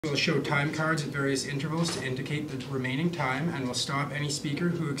Will show time cards at various intervals to indicate the remaining time and will stop any speaker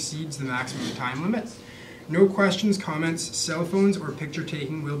who exceeds the maximum time limit. No questions, comments, cell phones, or picture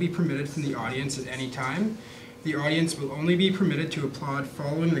taking will be permitted from the audience at any time. The audience will only be permitted to applaud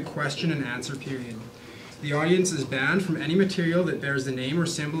following the question and answer period. The audience is banned from any material that bears the name or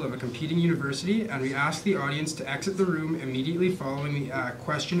symbol of a competing university, and we ask the audience to exit the room immediately following the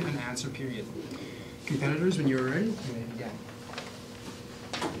question and answer period. Competitors, when you're ready, you may begin.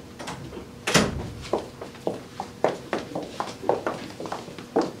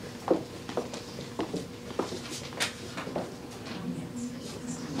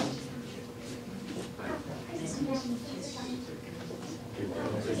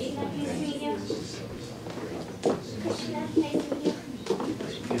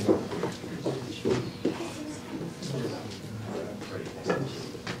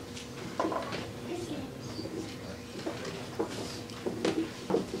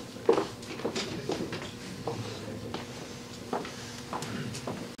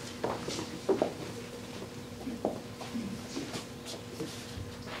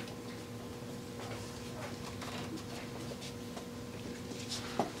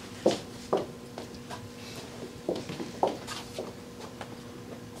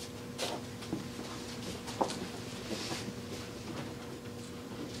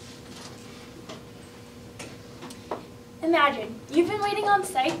 Imagine, you've been waiting on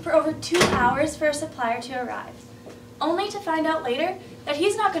site for over 2 hours for a supplier to arrive, only to find out later that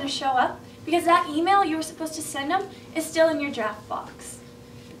he's not going to show up because that email you were supposed to send him is still in your draft box.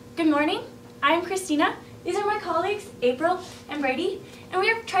 Good morning, I'm Christina. These are my colleagues, April and Brady, and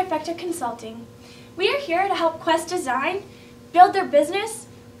we are Trifecta Consulting. We are here to help Quest Design build their business,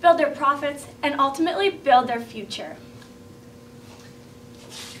 build their profits, and ultimately build their future.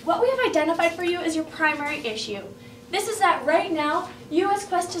 What we have identified for you is your primary issue. This is that right now, you as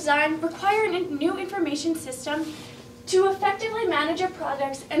Quest Design require a new information system to effectively manage your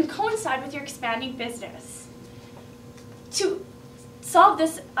projects and coincide with your expanding business. To solve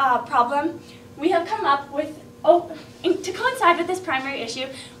this problem, we have come up with, to coincide with this primary issue,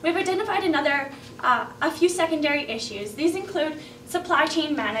 we've identified a few secondary issues. These include supply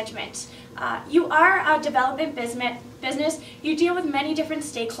chain management. You are a development business. You deal with many different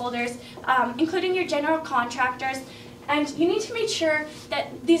stakeholders, including your general contractors, and you need to make sure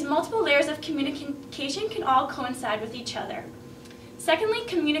that these multiple layers of communication can all coincide with each other. Secondly,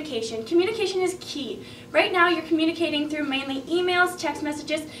 communication. Communication is key. Right now you're communicating through mainly emails, text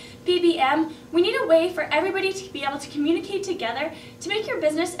messages, BBM. We need a way for everybody to be able to communicate together to make your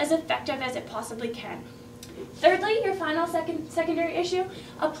business as effective as it possibly can. Thirdly, your final secondary issue,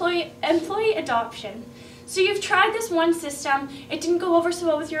 employee adoption. So you've tried this one system, it didn't go over so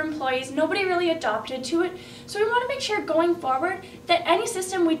well with your employees, nobody really adopted to it, so we want to make sure going forward that any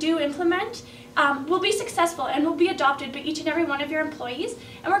system we do implement will be successful and will be adopted by each and every one of your employees,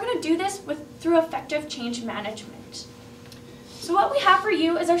 and we're going to do this through effective change management. So what we have for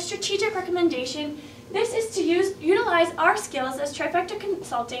you is our strategic recommendation. This is to utilize our skills as Trifecta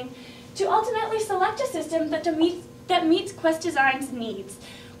Consulting to ultimately select a system that meets Quest Design's needs.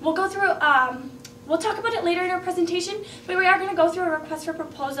 We'll go through, we'll talk about it later in our presentation, but we are going to go through a request for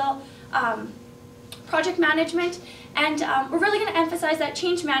proposal, project management, and we're really going to emphasize that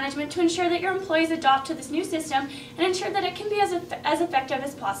change management to ensure that your employees adopt to this new system and ensure that it can be as effective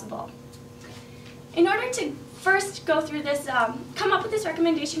as possible. In order to first go through this, come up with this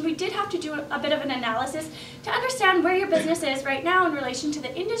recommendation, we did have to do a bit of an analysis to understand where your business is right now in relation to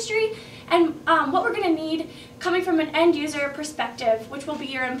the industry and what we're going to need coming from an end user perspective, which will be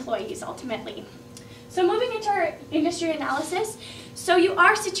your employees ultimately. So moving into our industry analysis, so you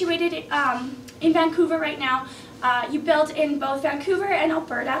are situated in Vancouver right now. You build in both Vancouver and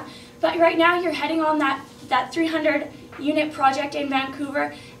Alberta, but right now you're heading on that 300-unit project in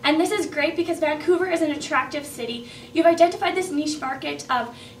Vancouver, and this is great because Vancouver is an attractive city. You've identified this niche market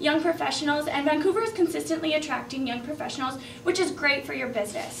of young professionals, and Vancouver is consistently attracting young professionals, which is great for your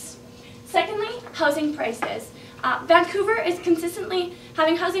business. Secondly, housing prices. Vancouver is consistently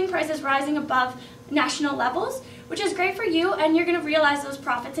having housing prices rising above national levels, which is great for you, and you're going to realize those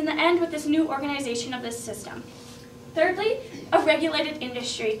profits in the end with this new organization of this system. Thirdly, a regulated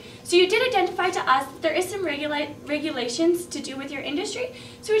industry. So you did identify to us that there is some regulations to do with your industry,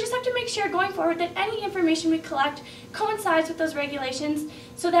 so we just have to make sure going forward that any information we collect coincides with those regulations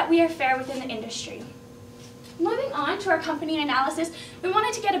so that we are fair within the industry. Moving on to our company analysis, we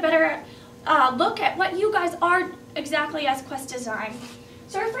wanted to get a better look at what you guys are exactly as Quest Design.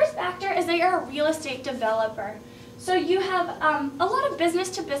 So our first factor is that you're a real estate developer. So you have a lot of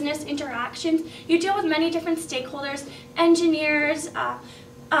business-to-business interactions. You deal with many different stakeholders, engineers,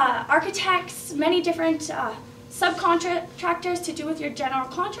 architects, many different subcontractors to do with your general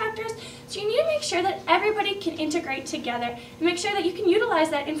contractors. So you need to make sure that everybody can integrate together and make sure that you can utilize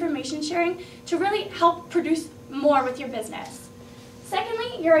that information sharing to really help produce more with your business.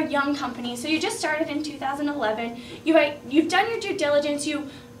 Secondly, you're a young company, so you just started in 2011. You've done your due diligence, you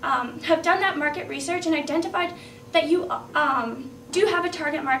have done that market research and identified that you do have a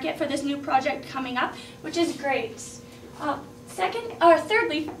target market for this new project coming up, which is great.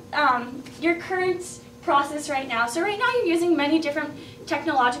 Thirdly, your current process right now. So right now you're using many different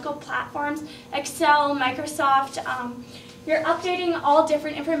technological platforms, Excel, Microsoft, you're updating all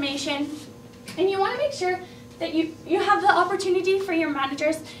different information, and you want to make sure that you have the opportunity for your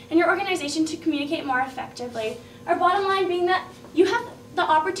managers and your organization to communicate more effectively. Our bottom line being that you have the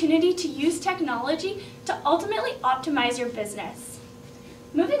opportunity to use technology to ultimately optimize your business.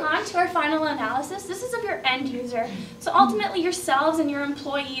 Moving on to our final analysis, this is of your end user. So ultimately yourselves and your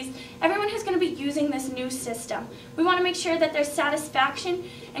employees, everyone who's going to be using this new system. We want to make sure that there's satisfaction,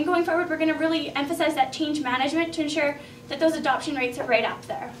 and going forward we're going to really emphasize that change management to ensure that those adoption rates are right up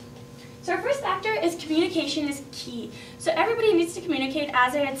there. So our first factor is communication is key. So everybody needs to communicate,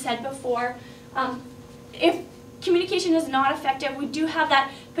 as I had said before. If communication is not effective, we do have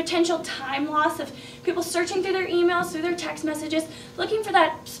that potential time loss of people searching through their emails, through their text messages, looking for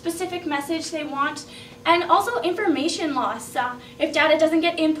that specific message they want, and also information loss. If data doesn't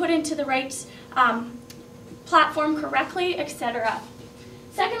get input into the right platform correctly, etc.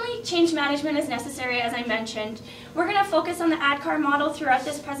 Secondly, change management is necessary, as I mentioned. We're going to focus on the ADKAR model throughout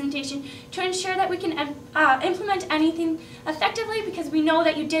this presentation to ensure that we can implement anything effectively, because we know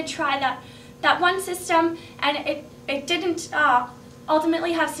that you did try that one system and it didn't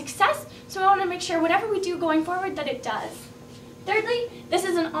ultimately have success, so we want to make sure whatever we do going forward that it does. Thirdly, this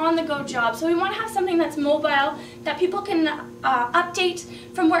is an on-the-go job, so we want to have something that's mobile, that people can update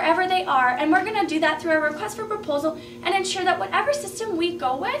from wherever they are, and we're going to do that through our request for proposal and ensure that whatever system we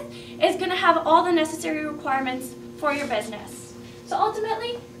go with is going to have all the necessary requirements for your business. So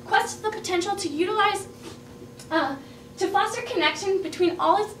ultimately, Quest has the potential to utilize, to foster connection between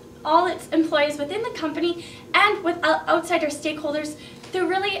all its employees within the company and with outsider stakeholders through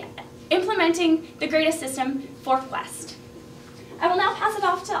really implementing the greatest system for Quest. I will now pass it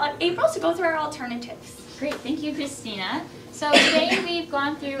off to April to go through our alternatives. Great, thank you, Christina. So today we've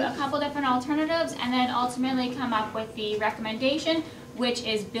gone through a couple different alternatives and then ultimately come up with the recommendation, which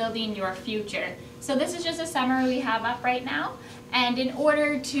is building your future. So this is just a summary we have up right now, and in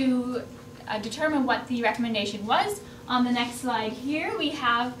order to determine what the recommendation was, on the next slide here we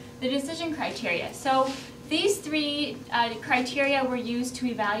have the decision criteria. So these three criteria were used to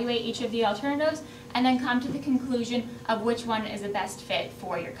evaluate each of the alternatives and then come to the conclusion of which one is the best fit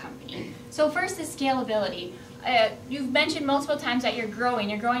for your company. So first is scalability. You've mentioned multiple times that you're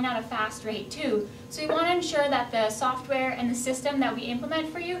growing at a fast rate too. So you want to ensure that the software and the system that we implement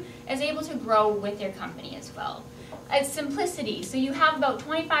for you is able to grow with your company as well. It's simplicity. So you have about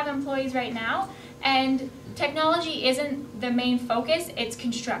 25 employees right now, and technology isn't the main focus, it's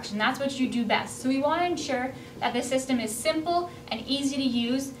construction. That's what you do best. So we want to ensure that the system is simple and easy to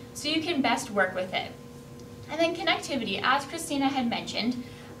use so you can best work with it. And then connectivity, as Christina had mentioned,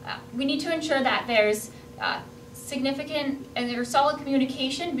 we need to ensure that there's significant and there's solid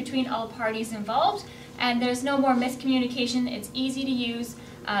communication between all parties involved, and there's no more miscommunication, it's easy to use,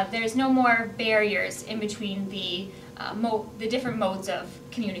 there's no more barriers in between the different modes of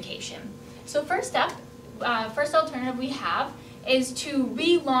communication. So first up, first alternative we have is to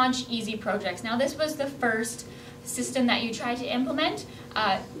relaunch Easy Projects. Now this was the first system that you tried to implement.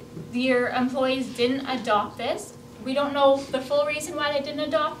 Your employees didn't adopt this. We don't know the full reason why they didn't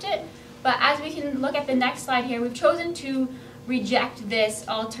adopt it, but as we can look at the next slide here, we've chosen to reject this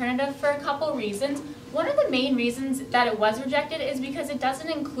alternative for a couple reasons. One of the main reasons that it was rejected is because it doesn't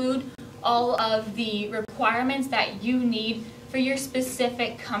include all of the requirements that you need for your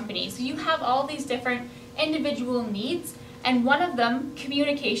specific company. So you have all these different individual needs, and one of them,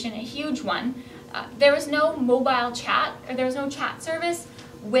 communication, a huge one. There was no mobile chat, or there was no chat service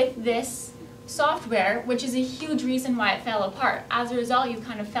with this software, which is a huge reason why it fell apart. As a result, you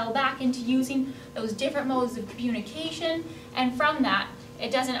kind of fell back into using those different modes of communication, and from that,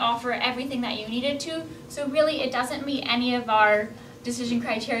 it doesn't offer everything that you needed to, so really it doesn't meet any of our decision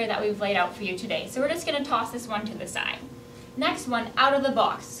criteria that we've laid out for you today. So we're just going to toss this one to the side. Next one, out of the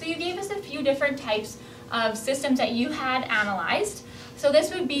box. So you gave us a few different types of systems that you had analyzed. So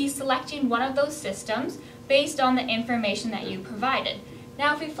this would be selecting one of those systems based on the information that you provided.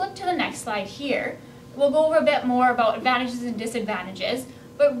 Now if we flip to the next slide here, we'll go over a bit more about advantages and disadvantages,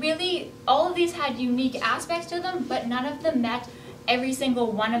 but really all of these had unique aspects to them, but none of them met every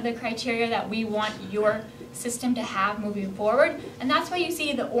single one of the criteria that we want your system to have moving forward, and that's why you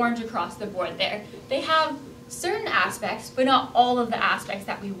see the orange across the board there. They have certain aspects, but not all of the aspects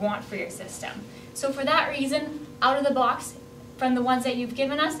that we want for your system. So for that reason, out of the box, from the ones that you've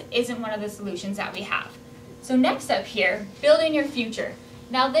given us, isn't one of the solutions that we have. So next up here, building your future.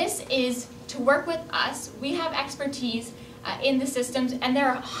 Now this is to work with us. We have expertise in the systems, and there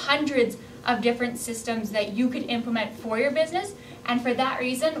are hundreds of different systems that you could implement for your business, and for that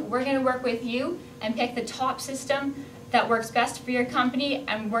reason, we're going to work with you and pick the top system that works best for your company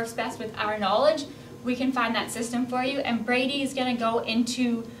and works best with our knowledge. We can find that system for you, and Brady is going to go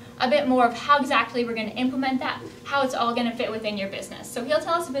into a bit more of how exactly we're going to implement that, how it's all going to fit within your business. So he'll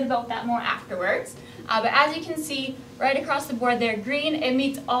tell us a bit about that more afterwards. But as you can see, right across the board there, green, it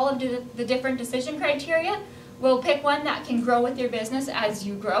meets all of the different decision criteria. We'll pick one that can grow with your business as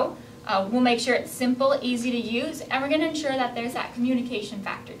you grow. We'll make sure it's simple, easy to use, and we're going to ensure that there's that communication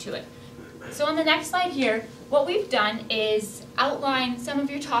factor to it. So on the next slide here, what we've done is outline some of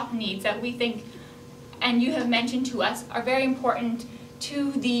your top needs that we think, and you have mentioned to us, are very important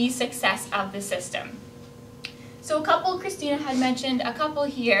to the success of the system. So a couple, Christina had mentioned a couple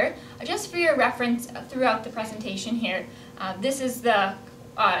here, just for your reference throughout the presentation here. This is the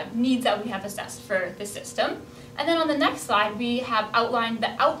needs that we have assessed for the system. And then on the next slide, we have outlined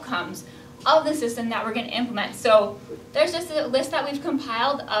the outcomes of the system that we're going to implement. So there's just a list that we've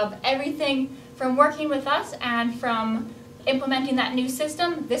compiled of everything from working with us and from implementing that new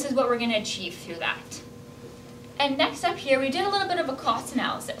system. This is what we're going to achieve through that. And next up here, we did a little bit of a cost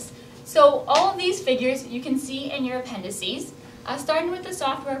analysis. So all of these figures you can see in your appendices, starting with the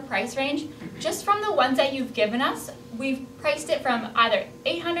software price range. Just from the ones that you've given us, we've priced it from either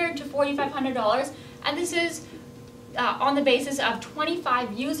 $800 to $4,500, and this is on the basis of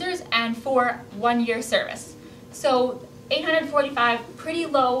 25 users and for 1 year service. So $845, pretty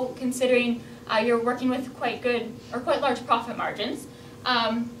low considering you're working with quite good or quite large profit margins,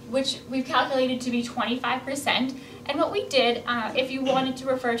 which we've calculated to be 25%. And what we did, if you wanted to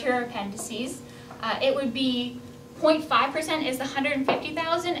refer to your appendices, it would be 0.5% is the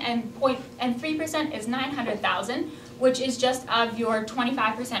 $150,000 and 3% is $900,000, which is just of your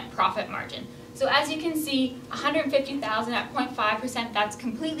 25% profit margin. So as you can see, $150,000 at 0.5%, that's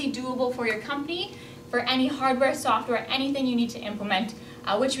completely doable for your company, for any hardware, software, anything you need to implement,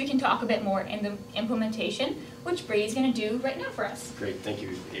 which we can talk a bit more in the implementation, which Brady's going to do right now for us. Great, thank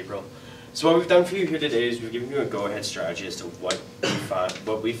you, April. So what we've done for you here today is we've given you a go-ahead strategy as to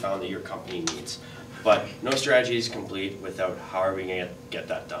what we found that your company needs. But no strategy is complete without how are we going to get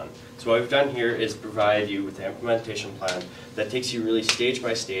that done. So what we've done here is provide you with an implementation plan that takes you really stage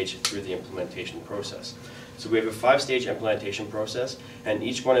by stage through the implementation process. So we have a 5-stage implementation process, and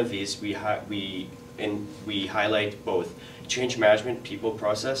each one of these we highlight both change management people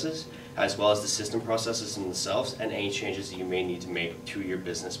processes as well as the system processes themselves and any changes that you may need to make to your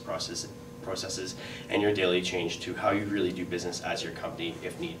business processes and your daily change to how you really do business as your company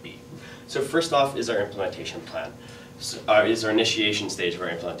if need be. So first off is our implementation plan, is our initiation stage of our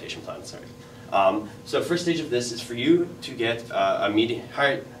implementation plan, sorry. So the first stage of this is for you to get a meeting,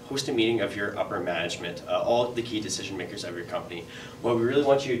 host a meeting of your upper management, all the key decision makers of your company. What we really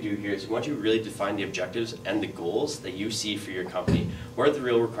want you to do here is we want you to really define the objectives and the goals that you see for your company. What are the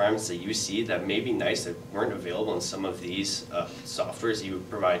real requirements that you see that may be nice that weren't available in some of these softwares you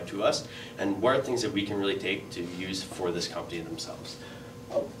provide to us, and what are things that we can really take to use for this company themselves.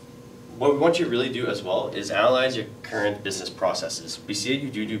 What we want you to really do as well is analyze your current business processes. We see that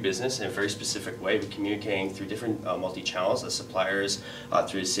you do business in a very specific way. We're communicating through different multi-channels as suppliers,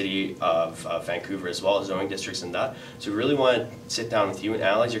 through the city of Vancouver as well as zoning districts and that. So we really want to sit down with you and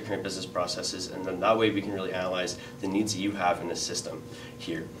analyze your current business processes, and then that way we can really analyze the needs that you have in the system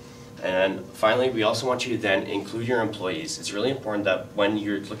here. And finally, we also want you to then include your employees. It's really important that when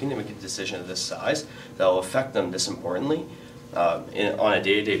you're looking to make a decision of this size that will affect them this importantly, on a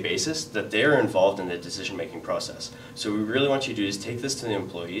day-to-day basis, that they're involved in the decision-making process. So we really want you to do is take this to the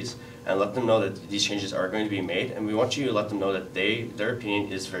employees and let them know that these changes are going to be made, and we want you to let them know that their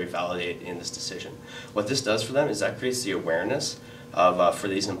opinion is very validated in this decision. What this does for them is that creates the awareness of, for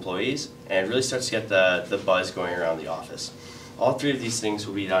these employees, and it really starts to get the buzz going around the office. All 3 of these things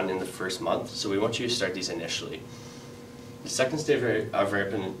will be done in the first month, so we want you to start these initially. The second stage of our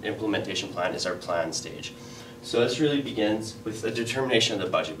implementation plan is our plan stage. So this really begins with the determination of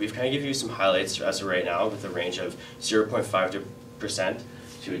the budget. We've kind of given you some highlights as of right now with a range of 0.5%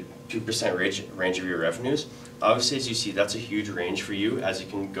 to 2% range of your revenues. Obviously, as you see, that's a huge range for you, as you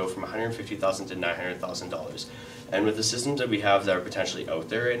can go from $150,000 to $900,000. And with the systems that we have that are potentially out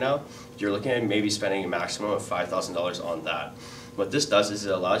there right now, you're looking at maybe spending a maximum of $5,000 on that. What this does is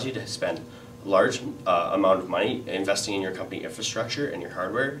it allows you to spend a large amount of money investing in your company infrastructure and your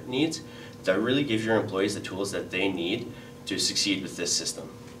hardware needs that really give your employees the tools that they need to succeed with this system.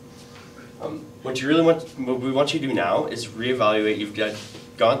 What we want you to do now is reevaluate. You've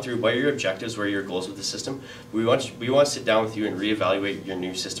gone through what are your objectives, what are your goals with the system. We want to sit down with you and reevaluate your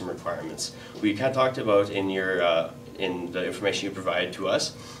new system requirements. We kind of talked about in the information you provided to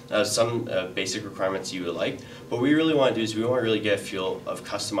us some basic requirements you would like. What we really want to do is we want to really get a feel of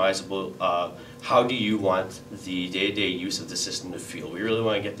customizable. How do you want the day-to-day use of the system to feel? We really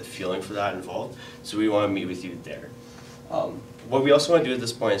want to get the feeling for that involved, so we want to meet with you there. What we also want to do at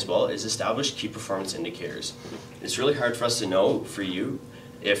this point as well is establish key performance indicators. It's really hard for us to know for you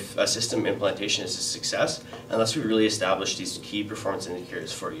if a system implementation is a success unless we really establish these key performance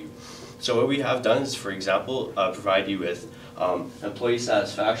indicators for you. So what we have done is, for example, provide you with employee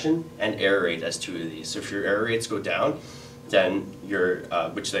satisfaction and error rate as two of these. So if your error rates go down, then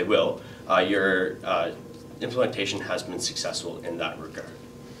which they will, your implementation has been successful in that regard.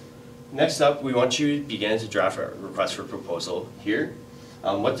 Next up, we want you to begin to draft a request for proposal here.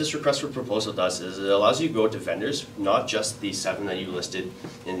 What this request for proposal does is it allows you to go to vendors, not just the 7 that you listed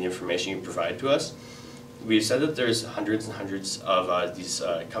in the information you provide to us. We've said that there's hundreds and hundreds of these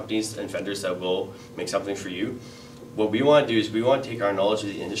companies and vendors that will make something for you. What we want to do is we want to take our knowledge of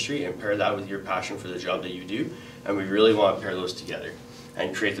the industry and pair that with your passion for the job that you do, and we really want to pair those together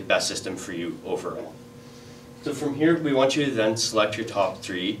and create the best system for you overall. So from here, we want you to then select your top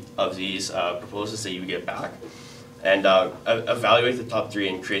 3 of these proposals that you get back and evaluate the top 3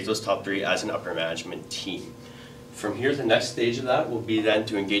 and create those top 3 as an upper management team. From here, the next stage of that will be then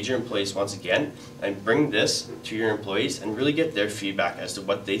to engage your employees once again and bring this to your employees and really get their feedback as to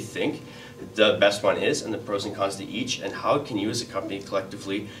what they think the best one is and the pros and cons to each, and how can you as a company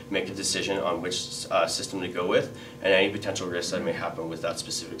collectively make a decision on which system to go with and any potential risks that may happen with that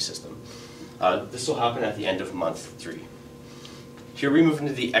specific system. This will happen at the end of month 3. Here we move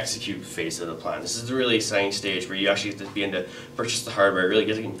into the execute phase of the plan. This is the really exciting stage where you actually get to begin to purchase the hardware, really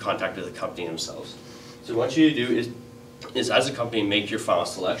get in contact with the company themselves. So what you do is as a company make your final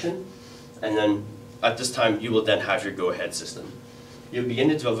selection, and then at this time you will then have your go-ahead system. You'll begin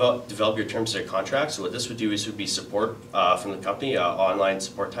to develop your terms of their contract. So what this would do is would be support from the company, online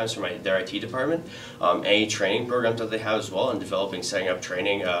support times from their IT department, any training programs that they have as well, and developing, setting up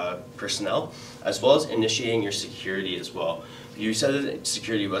training personnel, as well as initiating your security as well. You said that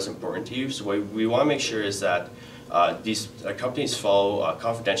security was important to you, so what we want to make sure is that these companies follow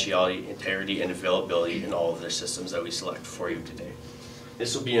confidentiality, integrity, and availability in all of their systems that we select for you today.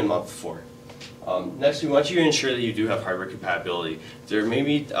 This will be in month 4. Next, we want you to ensure that you do have hardware compatibility. There may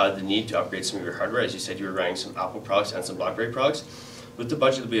be the need to upgrade some of your hardware. As you said, you were running some Apple products and some BlackBerry products. With the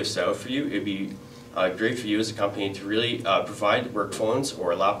budget that we have set out for you, it would be great for you as a company to really provide work phones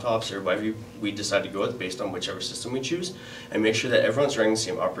or laptops or whatever we decide to go with based on whichever system we choose, and make sure that everyone's running the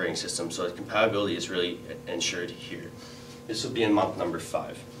same operating system so that compatibility is really ensured here. This will be in month number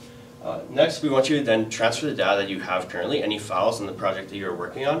 5. Next, we want you to then transfer the data that you have currently, any files in the project that you're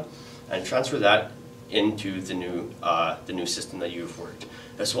working on, and transfer that into the new system that you've worked.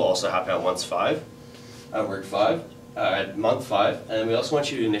 This will also happen at month 5, at month 5, and we also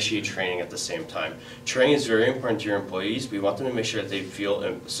want you to initiate training at the same time. Training is very important to your employees. We want them to make sure that they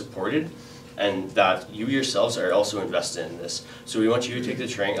feel supported and that you yourselves are also invested in this. So we want you to take the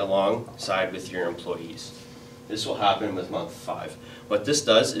training alongside with your employees. This will happen with month 5. What this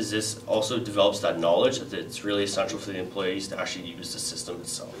does is this also develops that knowledge that it's really essential for the employees to actually use the system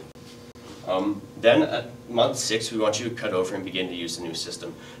itself. Then at month 6, we want you to cut over and begin to use the new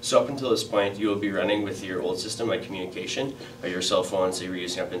system. So up until this point, you will be running with your old system like communication, or your cell phones that you were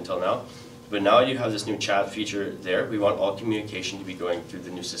using up until now. But now you have this new chat feature there. We want all communication to be going through the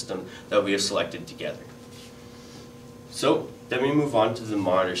new system that we have selected together. So then we move on to the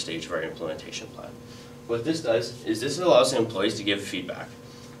monitor stage of our implementation plan. What this does is this allows the employees to give feedback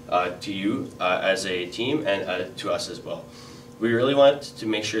to you as a team and to us as well. We really want to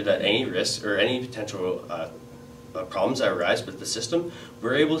make sure that any risks or any potential problems that arise with the system,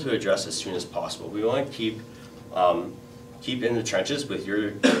 we're able to address as soon as possible. We want to keep in the trenches with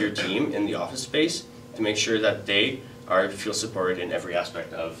your team in the office space to make sure that they feel supported in every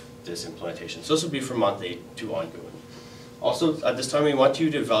aspect of this implementation. So this will be from month 8 to ongoing. Also, at this time, we want you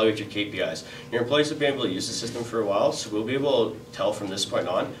to evaluate your KPIs. Your employees have been able to use the system for a while, so we'll be able to tell from this point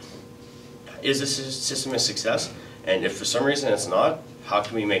on, is this system a success? And if for some reason it's not, how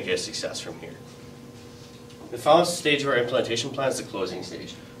can we make it a success from here? The final stage of our implementation plan is the closing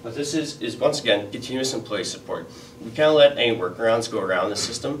stage. What this is once again, continuous employee support. We can't let any workarounds go around the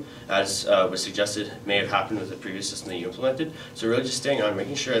system, as was suggested may have happened with the previous system that you implemented. So really just staying on,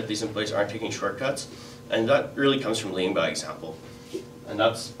 making sure that these employees aren't taking shortcuts, and that really comes from leading by example. And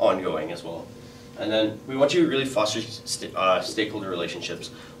that's ongoing as well. And then we want you to really foster stakeholder relationships.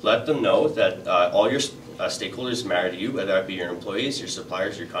 Let them know that all your stakeholders matter to you, whether that be your employees, your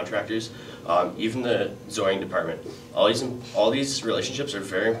suppliers, your contractors, even the zoning department. All these relationships are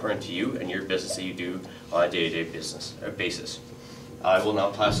very important to you and your business that you do on a day-to-day basis. I will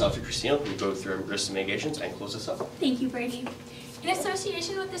now pass off to Christina, who will go through risk mitigations and close this up. Thank you, Brady. In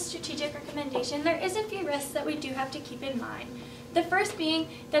association with this strategic recommendation, there is a few risks that we do have to keep in mind. The first being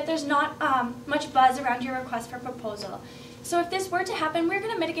that there's not much buzz around your request for proposal. So if this were to happen, we're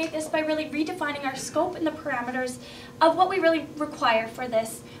going to mitigate this by really redefining our scope and the parameters of what we really require for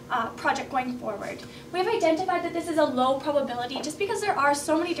this project going forward. We've identified that this is a low probability just because there are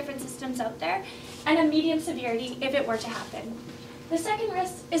so many different systems out there, and a medium severity if it were to happen. The second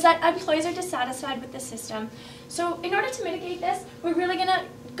risk is that employees are dissatisfied with the system. So in order to mitigate this, we're really going to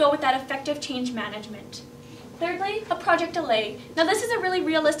go with that effective change management. Thirdly, a project delay. Now this is a really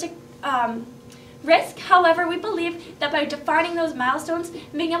realistic risk. However, we believe that by defining those milestones,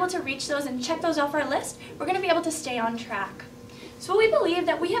 and being able to reach those and check those off our list, we're going to be able to stay on track. So we believe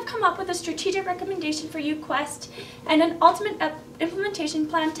that we have come up with a strategic recommendation for you, Quest, and an ultimate implementation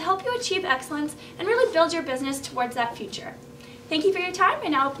plan to help you achieve excellence and really build your business towards that future. Thank you for your time,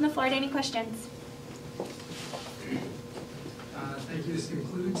 and now open the floor to any questions. Thank you. This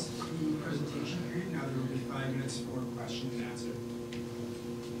concludes the presentation period. Now there will be 5 minutes for question and answer.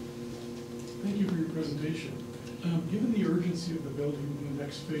 Thank you for your presentation. Given the urgency of the building in the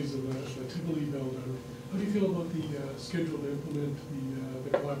next phase of the Tivoli build-out, how do you feel about the schedule to implement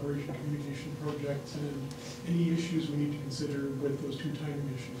the collaboration communication projects, and any issues we need to consider with those two timing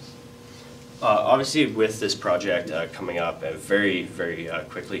issues? Obviously, with this project coming up very, very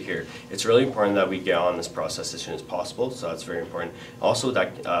quickly here, it's really important that we get on this process as soon as possible, so that's very important. Also,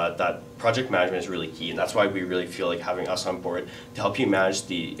 that project management is really key, and that's why we really feel like having us on board to help you manage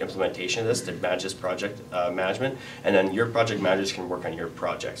the implementation of this, to manage this project management, and then your project managers can work on your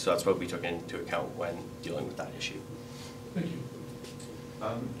project. So that's what we took into account when dealing with that issue. Thank you.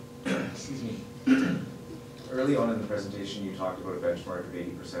 Excuse me. Early on in the presentation, you talked about a benchmark of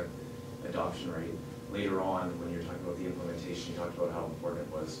 80% adoption rate. Later on, when you're talking about the implementation, you talked about how important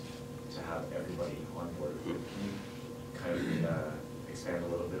it was to have everybody on board with it. Can you kind of expand a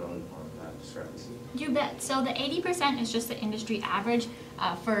little bit on that discrepancy? You bet. So the 80% is just the industry average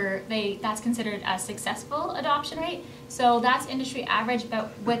that's considered a successful adoption rate. So that's industry average,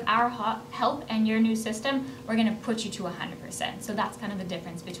 but with our help and your new system, we're going to put you to 100%. So that's kind of the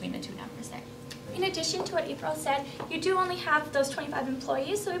difference between the two numbers there. In addition to what April said, you do only have those 25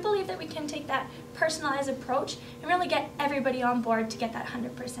 employees, so we believe that we can take that personalized approach and really get everybody on board to get that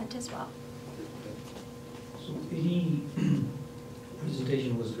 100% as well. So the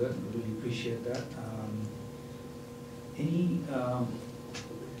presentation was good. I really appreciate that.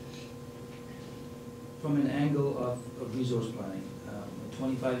 From an angle of resource planning,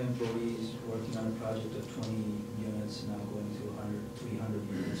 25 employees working on a project of 20 units, now going to 300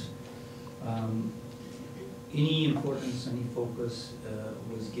 units. Any importance, any focus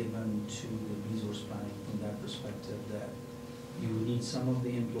was given to the resource planning from that perspective, that you would need some of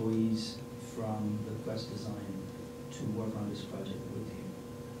the employees from the Quest design to work on this project with you?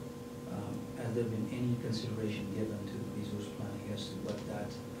 Has there been any consideration given to the resource planning as to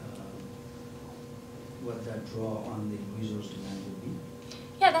what that draw on the resource demand would be?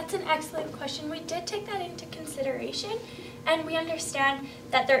 Yeah, that's an excellent question. We did take that into consideration, and we understand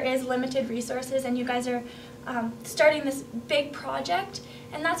that there is limited resources and you guys are starting this big project,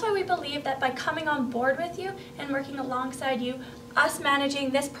 and that's why we believe that by coming on board with you and working alongside you, us managing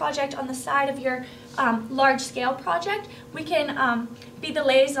this project on the side of your large-scale project, we can be the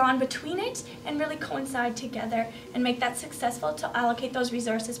liaison between it and really coincide together and make that successful to allocate those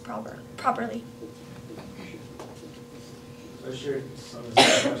resources properly. I shared some of the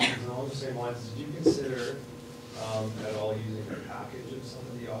same questions along the same lines. Did you consider at all using a package of some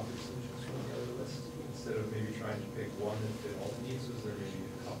of the offer solutions from the other list instead of maybe trying to pick one that fit all the needs? Was there maybe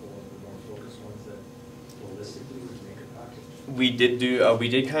a couple of the more focused ones that holistically would make a package? We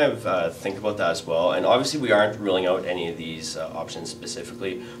did kind of think about that as well, and obviously we aren't ruling out any of these options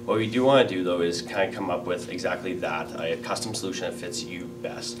specifically. What we do want to do though is kind of come up with exactly that, a custom solution that fits you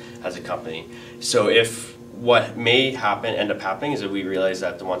best as a company. So if what may end up happening is that we realize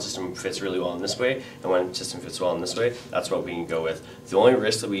that the one system fits really well in this way, and one system fits well in this way. That's what we can go with. The only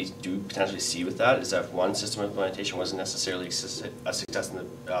risk that we do potentially see with that is that if one system implementation wasn't necessarily a success in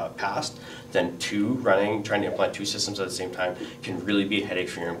the past, then trying to implement two systems at the same time can really be a headache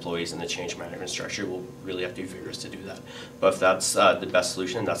for your employees, and the change management structure will really have to be vigorous to do that. But if that's the best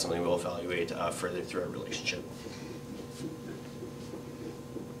solution, that's something we'll evaluate further through our relationship.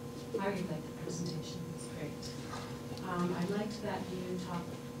 I really liked the presentation, it was great. I liked that you talked,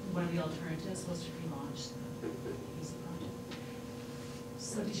 one of the alternatives was to relaunch the easy project.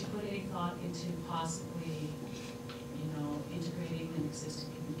 So did you put any thought into possibly, integrating an existing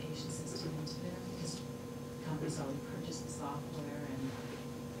communication system into there? Because companies already purchased the software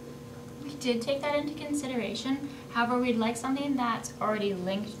and... We did take that into consideration. However, we'd like something that's already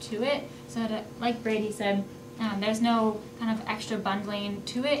linked to it, so that, like Brady said, there's no kind of extra bundling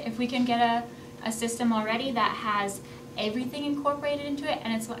to it. If we can get a system already that has everything incorporated into it,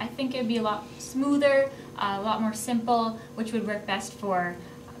 and I think it'd be a lot smoother, a lot more simple, which would work best for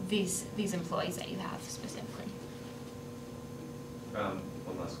these employees that you have specifically.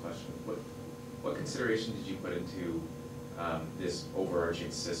 One last question. What consideration did you put into this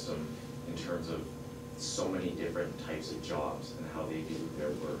overarching system in terms of so many different types of jobs and how they do their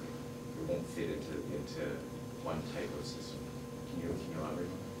work? It won't fit into one type of system. Can you elaborate on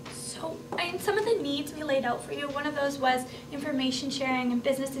that? So, some of the needs we laid out for you, one of those was information sharing and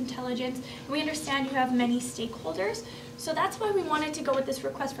business intelligence. We understand you have many stakeholders, so that's why we wanted to go with this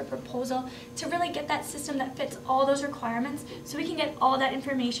request for proposal, to really get that system that fits all those requirements, so we can get all that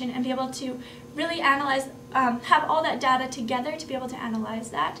information and be able to really analyze, have all that data together to be able to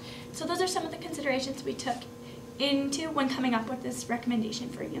analyze that. So those are some of the considerations we took into when coming up with this recommendation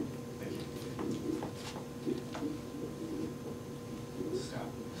for you.